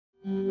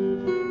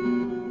Welcome.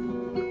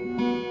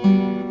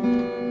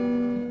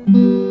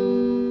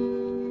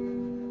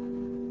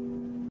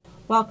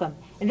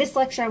 In this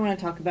lecture I want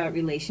to talk about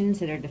relations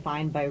that are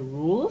defined by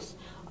rules.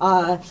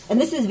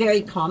 And this is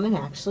very common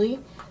actually.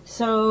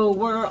 So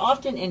we're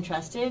often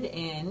interested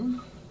in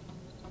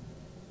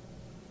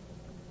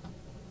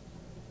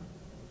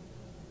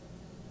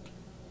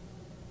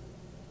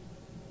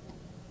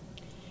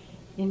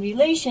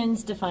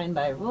relations defined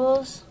by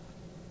rules.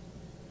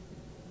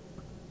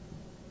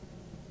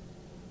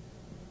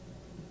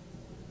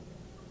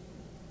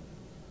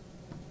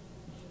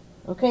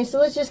 Okay, so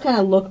let's just kind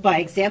of look by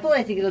example.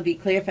 I think it'll be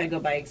clear if I go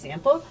by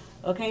example.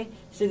 Okay,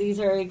 so these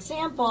are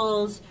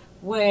examples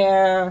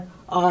where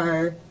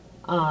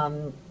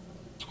so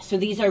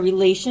these are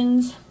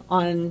relations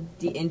on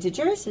the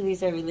integers. So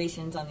these are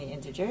relations on the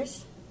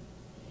integers.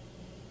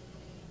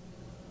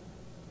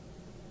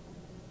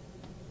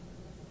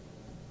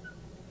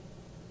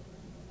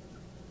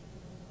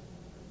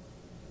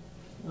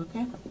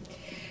 Okay,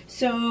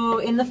 so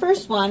in the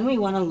first one we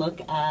want to look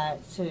at,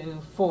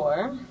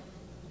 for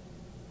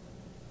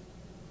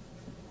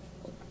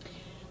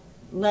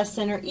less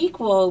than or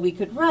equal, we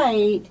could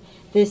write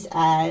this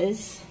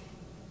as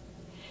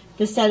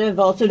the set of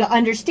all. So to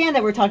understand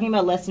that we're talking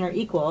about less than or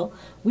equal,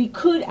 we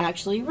could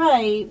actually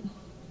write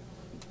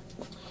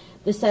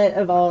the set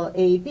of all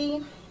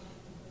AB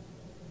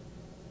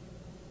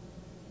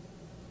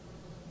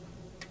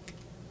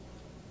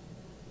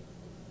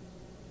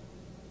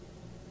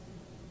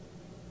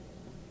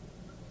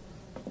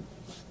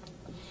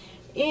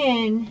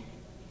in,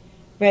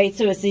 right,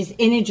 so it's these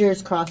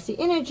integers cross the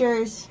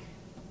integers.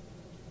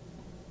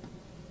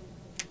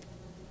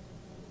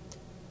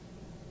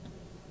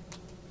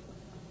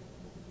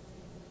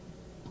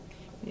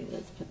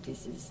 Let's put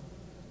this as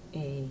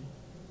A,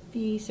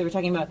 B. So we're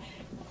talking about,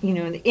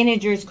 the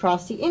integers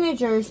cross the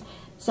integers,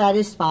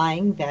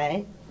 satisfying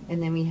that,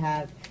 and then we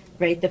have,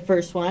 right, the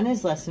first one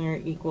is less than or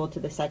equal to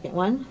the second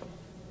one.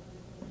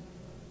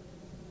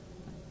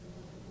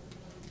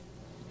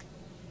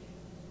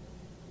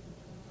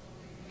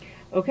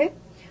 Okay,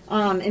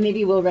 and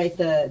maybe we'll write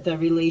the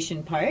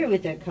relation part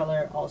with the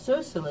color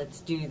also. So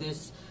let's do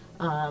this.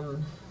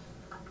 No.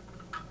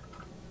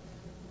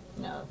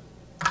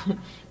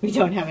 We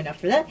don't have enough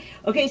for that.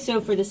 Okay,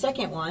 so for the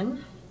second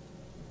one,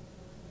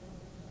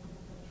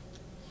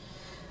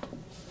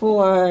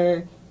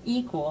 for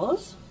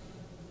equals,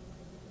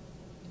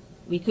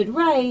 we could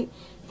write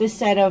the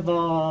set of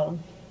all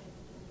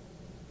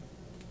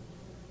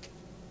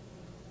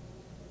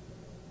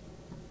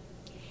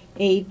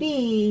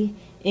AB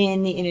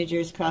in the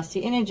integers cross the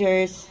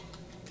integers.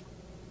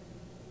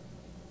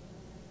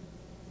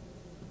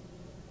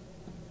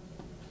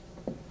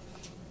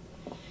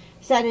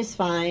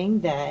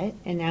 Satisfying that,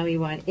 and now we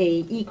want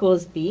A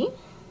equals B.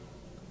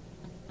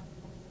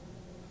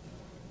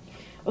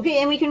 Okay,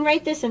 and we can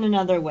write this in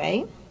another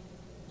way.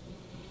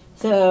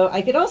 So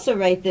I could also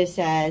write this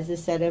as a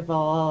set of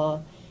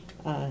all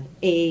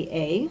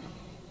AA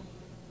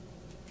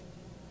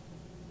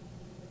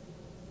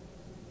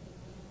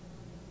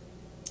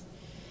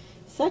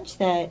such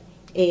that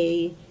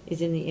A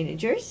is in the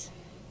integers.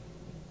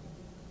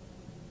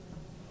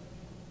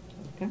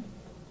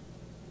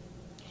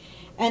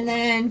 And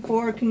then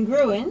for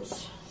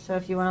congruence, so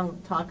if you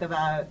want to talk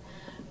about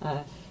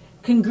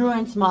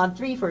congruence mod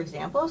 3, for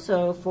example,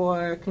 so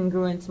for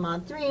congruence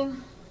mod 3,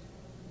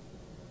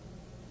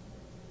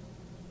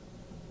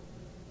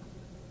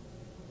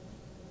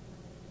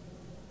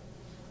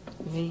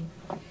 okay,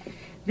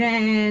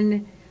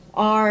 then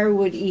R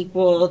would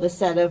equal the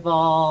set of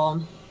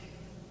all.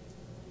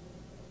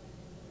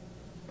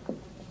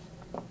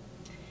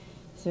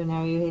 So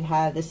now we would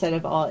have the set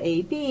of all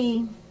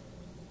AB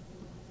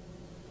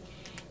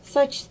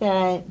such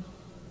that,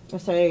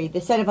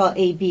 the set of all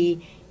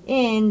AB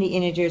in the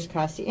integers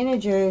cross the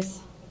integers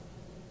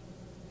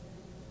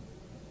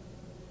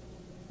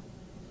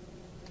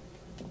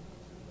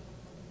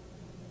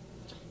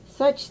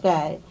such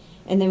that,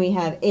 and then we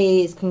have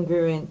A is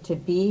congruent to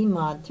B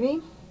mod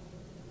 3.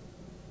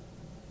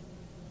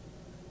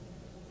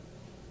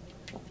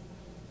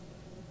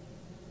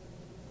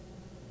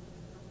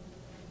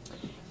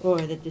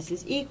 Or that this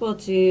is equal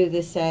to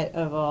the set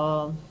of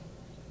all,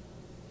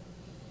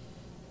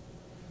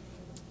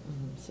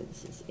 so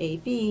this is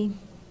AB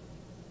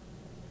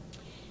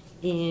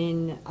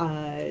in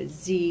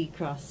Z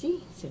cross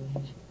C. So we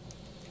have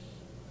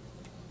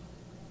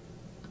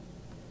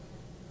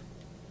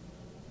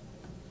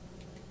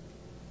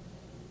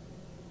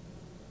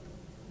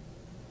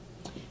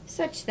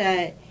such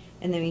that,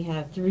 and then we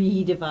have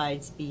 3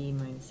 divides B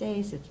minus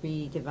A, so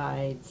 3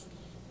 divides,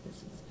 let's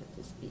put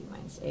this B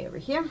minus A over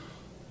here.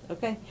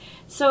 Okay,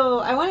 so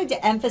I wanted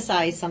to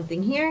emphasize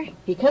something here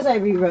because I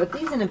rewrote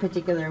these in a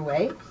particular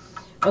way.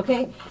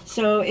 Okay,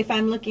 so if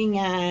I'm looking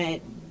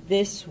at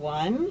this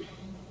one,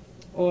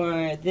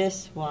 or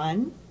this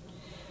one,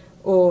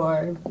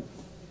 or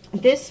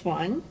this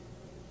one,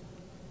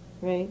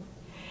 right?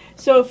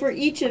 So for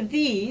each of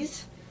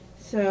these,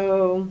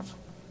 so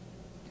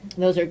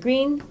Those are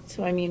green,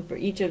 so I mean for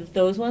each of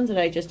those ones that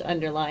I just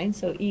underlined,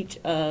 so each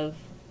of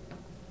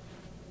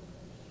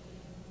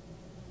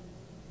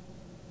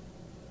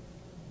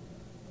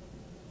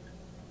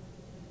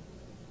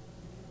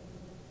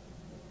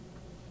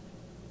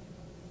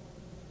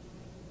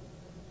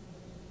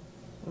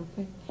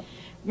okay.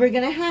 We're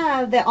going to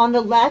have that on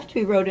the left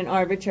we wrote an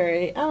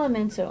arbitrary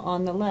element, so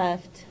on the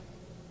left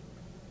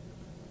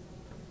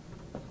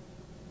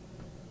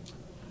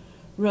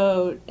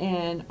wrote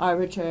an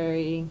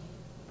arbitrary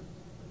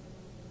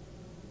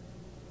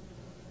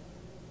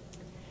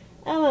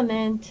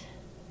element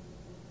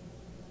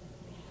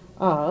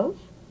of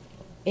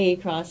A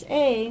cross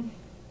A,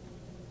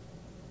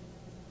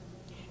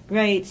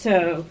 right?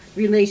 So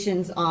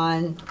relations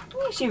on, let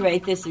me actually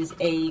write this as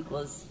A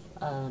equals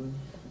on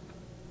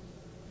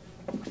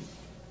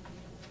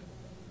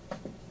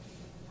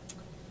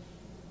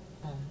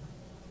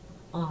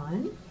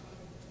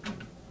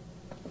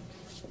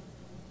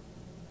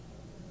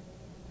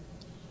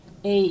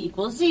A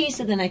equals Z,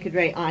 so then I could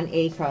write on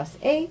A cross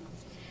A.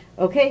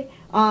 Okay,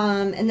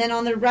 and then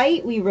on the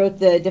right we wrote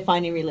the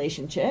defining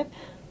relationship.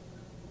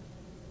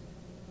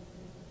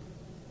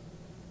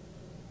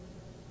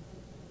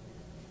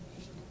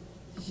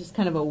 It's just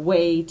kind of a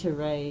way to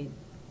write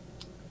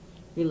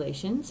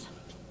relations.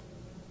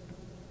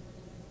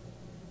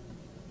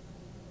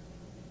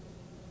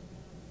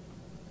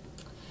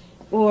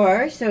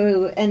 Or,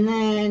 so, and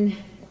then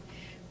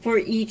for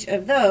each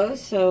of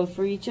those, so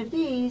for each of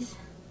these,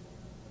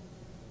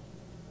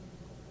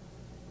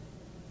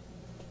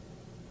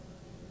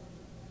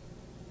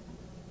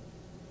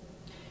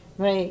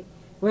 right,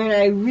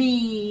 where I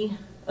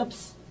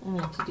oops, I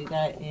want to do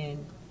that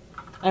in,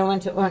 I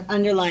want to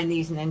underline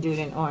these and then do it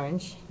in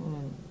orange.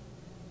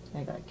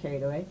 I got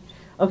carried away.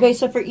 Okay,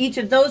 so for each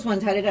of those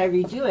ones, how did I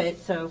redo it?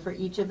 So for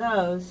each of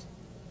those,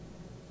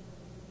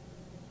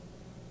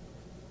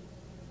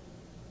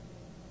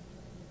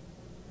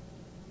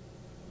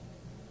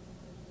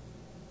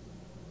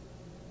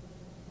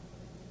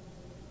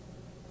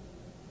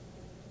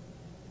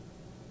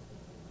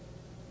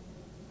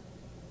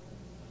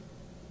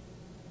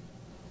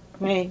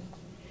 right,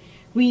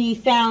 we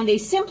found a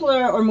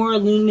simpler or more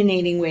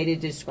illuminating way to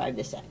describe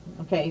the set.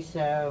 Okay,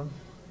 so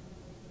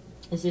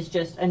this is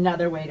just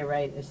another way to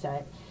write a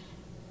set.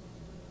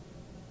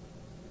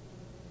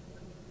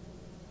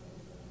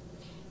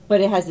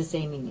 But it has the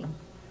same meaning.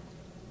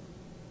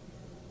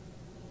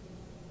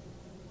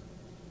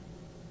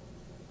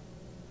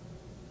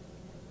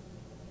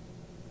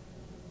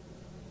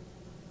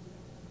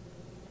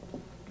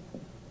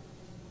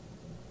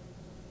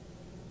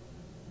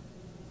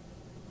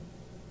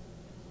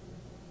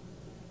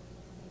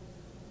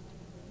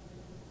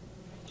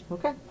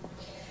 Okay,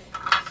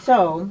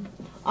 so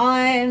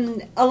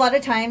a lot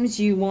of times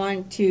you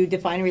want to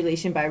define a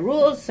relation by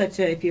rules, such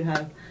that if you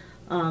have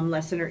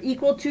less than or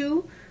equal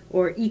to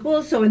or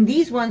equals. So in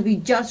these ones we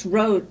just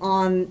wrote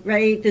on,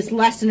 right, this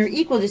less than or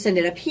equal just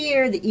ended up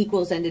here, the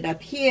equals ended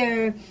up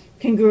here,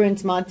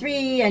 congruence mod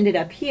 3 ended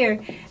up here,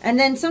 and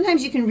then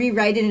sometimes you can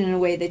rewrite it in a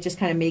way that just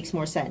kind of makes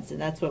more sense, and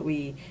that's what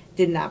we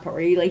did in that part,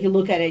 where you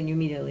look at it and you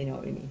immediately know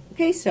what we mean.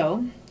 Okay,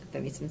 so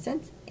that made some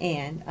sense,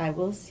 and I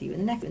will see you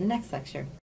in the next lecture.